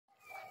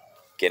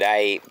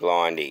G'day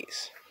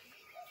blindies.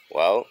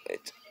 Well,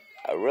 it's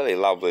a really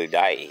lovely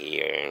day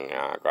here in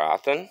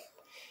Grafton,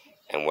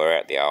 and we're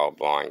at the old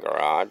blind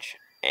garage,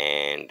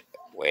 and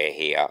we're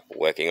here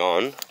working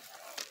on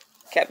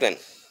Captain.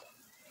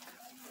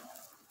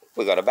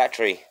 We got a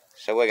battery,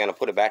 so we're going to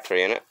put a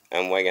battery in it,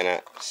 and we're going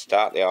to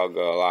start the old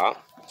girl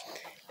up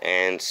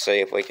and see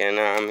if we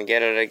can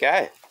get it to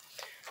go.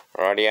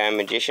 Rightio,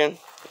 magician,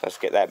 let's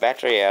get that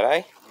battery out,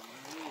 eh?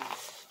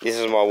 This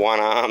is my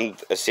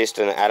one-armed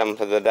assistant Adam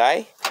for the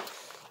day,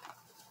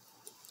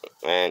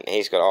 and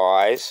he's got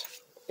eyes,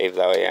 even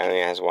though he only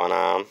has one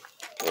arm.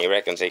 And he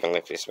reckons he can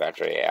lift this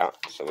battery out,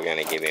 so we're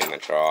going to give him a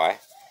try.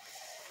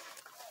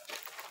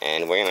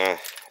 And we're going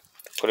to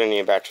put a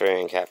new battery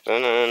in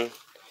Captain and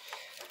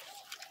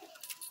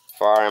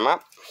fire him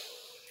up.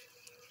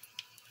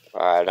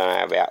 I don't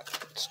know about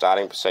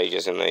starting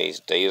procedures in these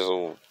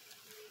diesel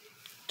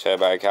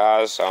turbo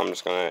cars, so I'm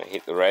just going to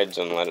hit the reds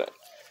and let it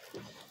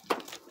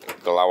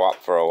glow up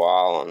for a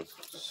while and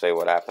see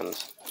what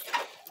happens.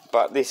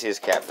 But this is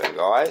Captain,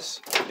 guys.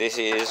 This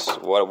is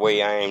what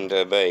we aim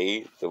to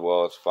be, the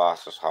world's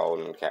fastest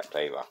Holden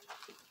Captiva.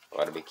 I've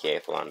got to be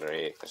careful under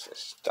here because there's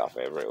stuff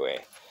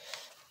everywhere,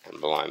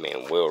 and below me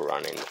and will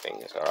run into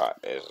things.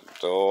 Alright, there's a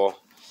door.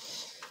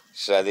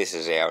 So this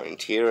is our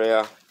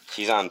interior.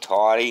 She's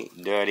untidy,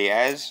 dirty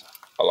as.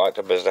 I like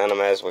to present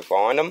them as we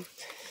find them.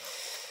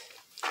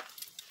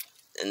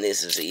 And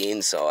this is the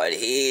inside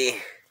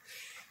here.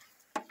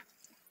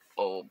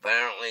 Oh,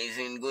 apparently he's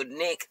in good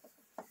nick.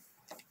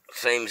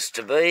 Seems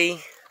to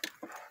be.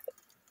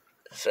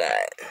 So,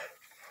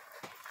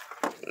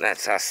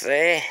 that's us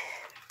there.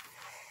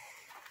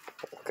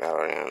 We'll go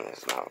around.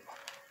 There's no,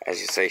 as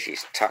you see,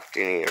 she's tucked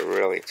in here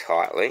really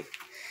tightly.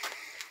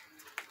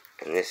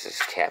 And this is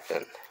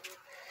Captain.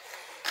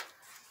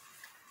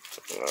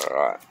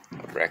 Alright,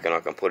 I reckon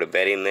I can put a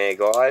bed in there,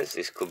 guys.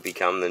 This could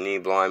become the new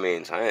blind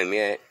man's home,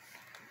 yeah.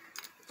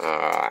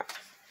 Alright,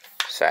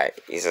 so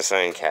here's the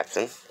scene,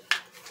 Captain.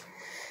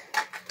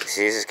 This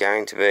is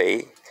going to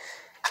be,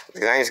 the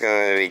name's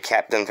going to be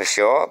Captain for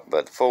short,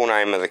 but the full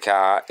name of the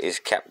car is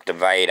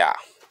Captiva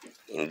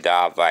in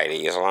Darth Vader.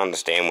 You'll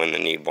understand when the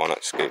new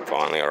bonnet scoop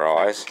finally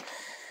arrives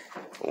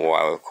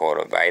why we've called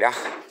it Vader.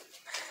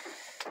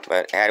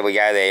 But how do we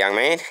go there, young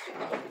man?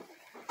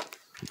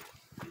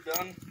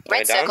 Done.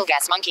 Red Circle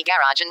Gas Monkey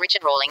Garage and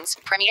Richard Rawlings,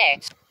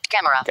 Premiere,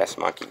 Camera. Gas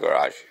Monkey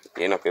Garage.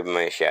 You're not giving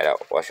me a shout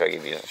out. Why should I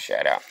give you a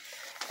shout out?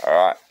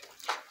 Alright,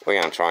 we're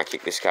going to try and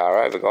kick this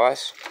car over,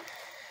 guys.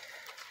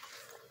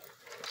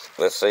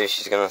 Let's see if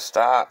she's going to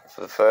start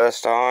for the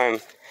first time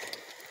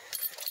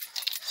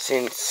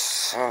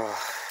since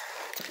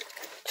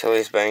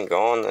Chili's been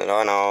gone that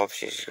I know of.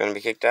 She's going to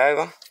be kicked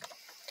over.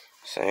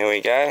 So here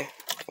we go.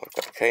 We've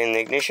got the key in the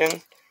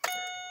ignition.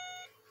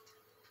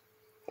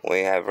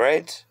 We have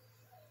reds.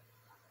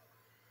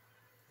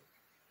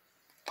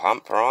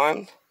 Pump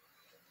primed.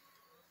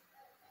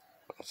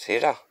 Let's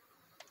hit her.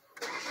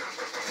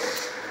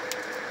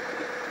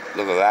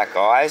 Look at that,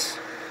 guys.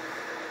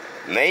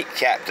 Meet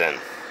Captain.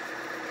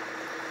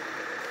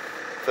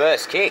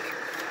 First kick.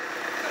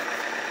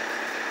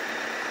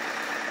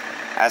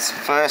 That's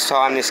the first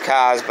time this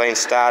car's been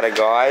started,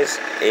 guys,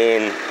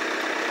 in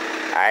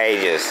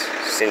ages.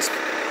 Since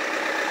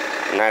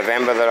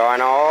November that I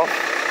know of.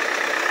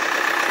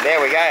 There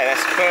we go.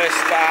 That's the first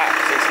start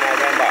since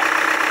November.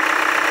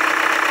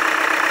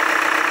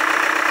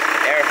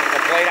 Everything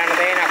complete under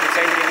there.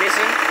 Nothing seems to be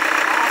missing.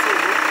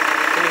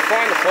 Can you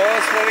find the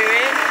coils for me,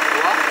 man?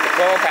 What? The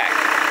coil pack.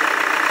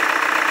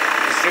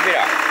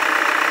 Distributor.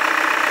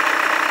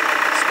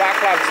 Spark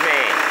plugs,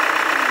 man.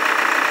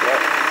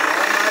 What?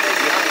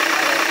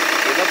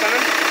 You look at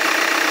them?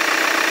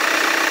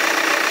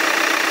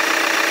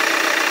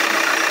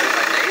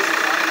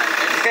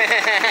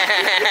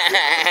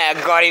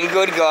 Got him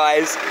good,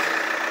 guys.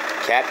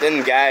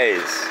 Captain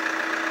goes.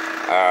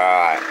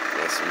 Alright,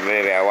 let's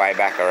move our way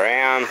back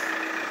around.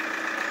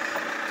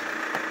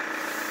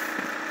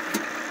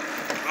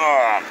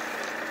 Oh,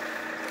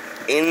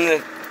 in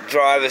the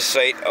driver's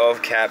seat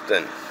of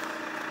Captain.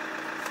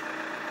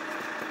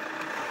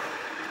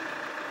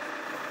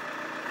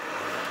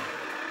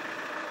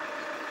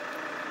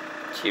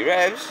 She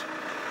revs.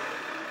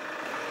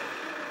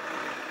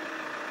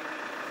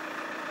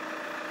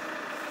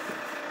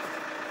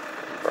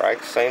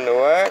 Brakes seem to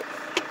work.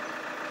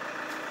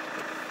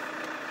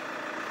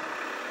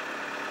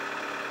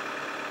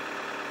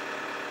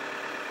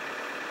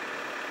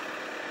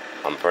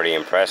 I'm pretty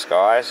impressed,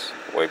 guys.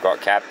 We've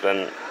got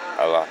Captain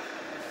a lot.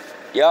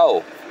 Yo!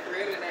 You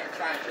really need to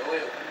change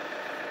oil.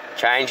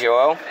 Change your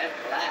oil? That's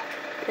black.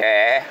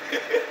 Yeah.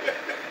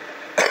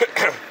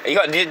 You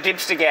got the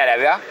dipstick out, have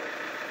you?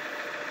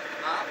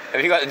 Huh?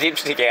 Have you got the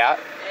dipstick out?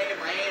 Yeah,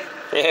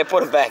 man. Yeah,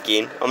 put it back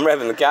in. I'm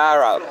revving the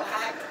car up.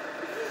 Black.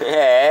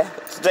 Yeah,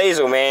 it's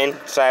diesel, man.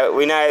 So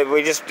we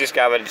just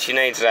discovered she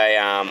needs a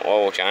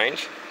oil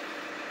change.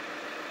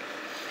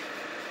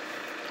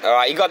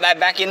 Alright, you got that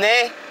back in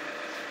there?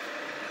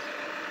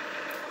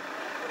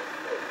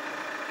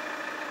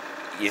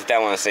 You just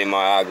don't want to see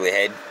my ugly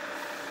head.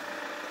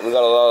 We've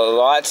got a lot of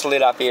lights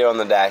lit up here on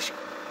the dash.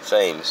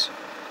 Seems.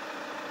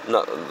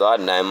 Not that I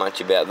don't know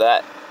much about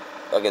that.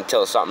 I can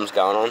tell something's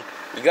going on.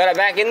 You got it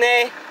back in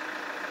there?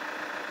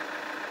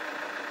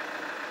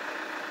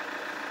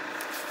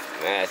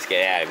 Let's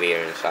get out of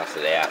here and suss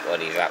it out what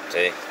he's up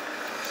to.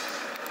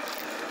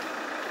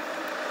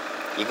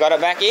 You got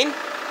it back in?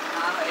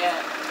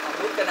 Yeah.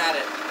 I'm looking at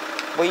it.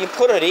 Well, you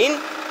put it in.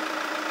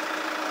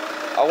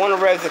 I want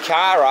to rev the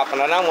car up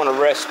and I don't want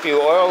to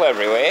spew oil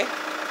everywhere.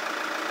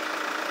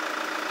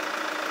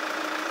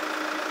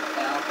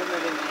 Yeah, I'll put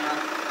it in now.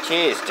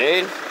 Cheers,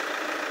 dude.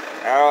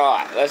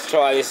 Alright, let's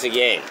try this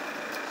again.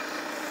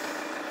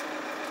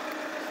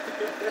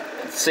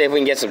 Let's see if we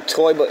can get some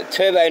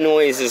turbo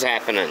noises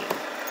happening.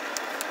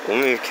 We'll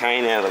move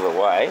Kane out of the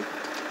way.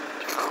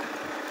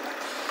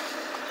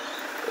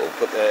 We'll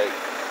put the...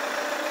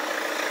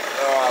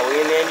 Oh, are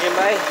we in the engine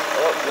bay?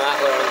 Oh, no,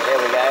 we're on... There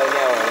we go.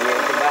 Now we're in the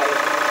engine bay.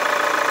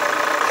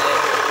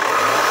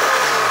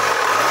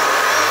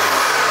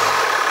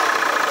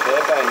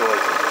 Turbo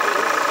noises.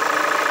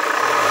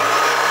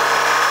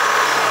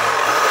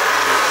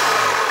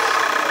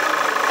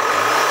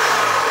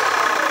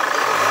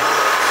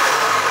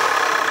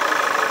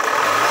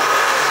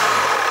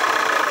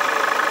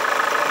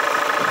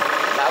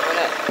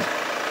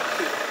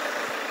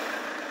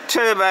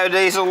 Turbo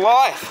diesel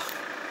life.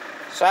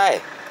 So,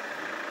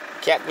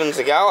 Captain's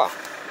a goer.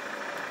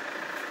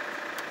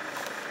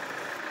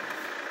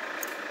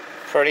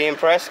 Pretty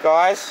impressed,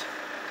 guys.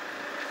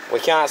 We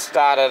can't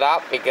start it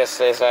up because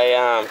there's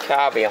a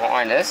car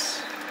behind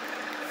us.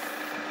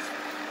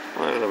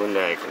 Where's the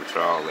window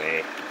control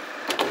there?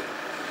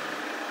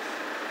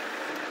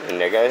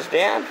 Window goes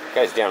down.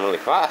 Goes down really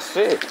fast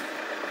too.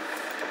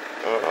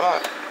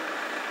 Alright.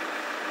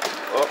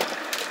 Oh,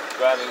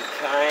 grabbing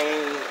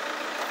Kane.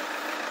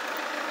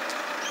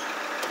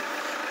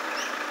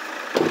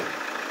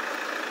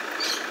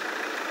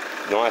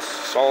 Nice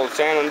solid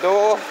sounding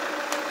door.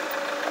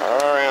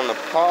 Around the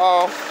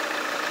pole.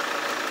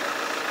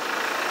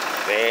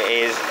 There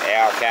is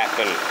our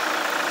Captain.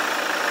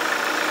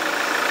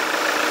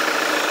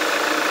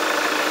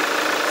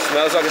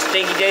 Smells like a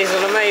stinky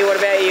diesel to me. What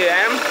about you,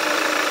 Adam?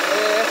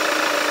 Yeah.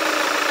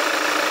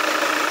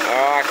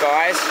 Alright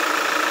guys.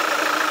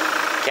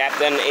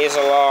 Captain is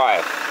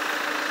alive.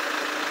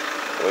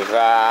 We've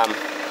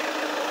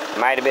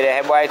made a bit of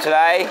headway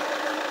today.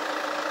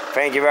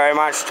 Thank you very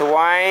much to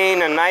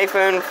Wayne and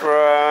Nathan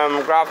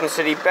from Grafton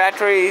City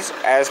Batteries.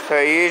 As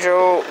per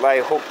usual, they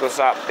hooked us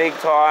up big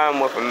time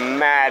with a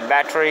mad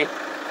battery.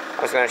 I'm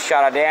just going to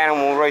shut it down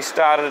and we'll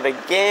restart it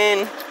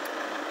again.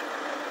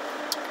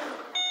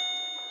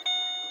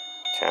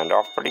 Turned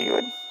off pretty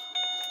good.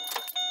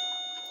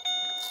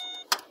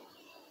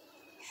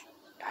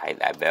 I hate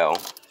that bell.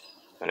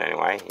 But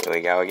anyway, here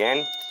we go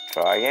again.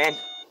 Try again.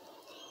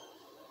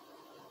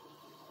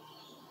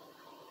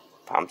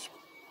 Pumps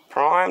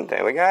primed,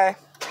 there we go.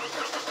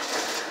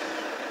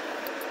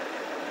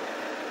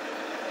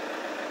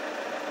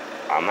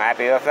 I'm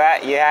happy with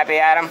that. You happy,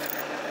 Adam?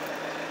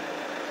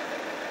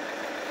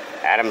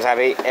 Adam's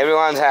happy.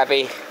 Everyone's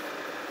happy.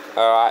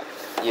 Alright,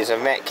 you've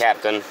met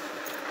Captain.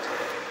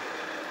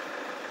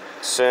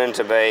 Soon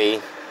to be,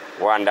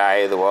 one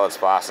day, the world's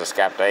fastest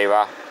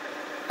Captiva.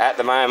 At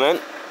the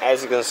moment,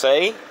 as you can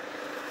see,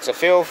 it's a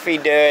filthy,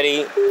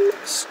 dirty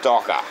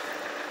stocker.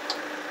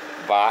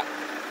 But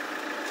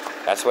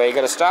that's where you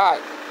got to start.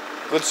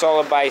 Good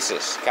solid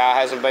basis. Car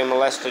hasn't been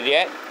molested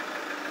yet,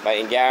 but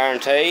you can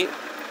guarantee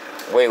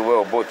we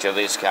will butcher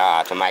this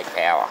car to make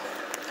power.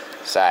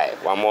 So,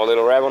 one more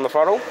little rev on the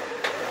throttle.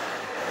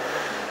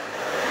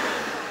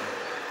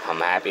 I'm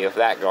happy with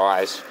that,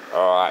 guys.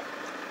 Alright,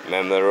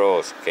 remember the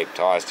rules. Keep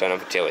tyres turning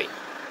for Tilly.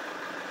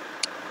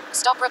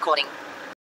 Stop recording.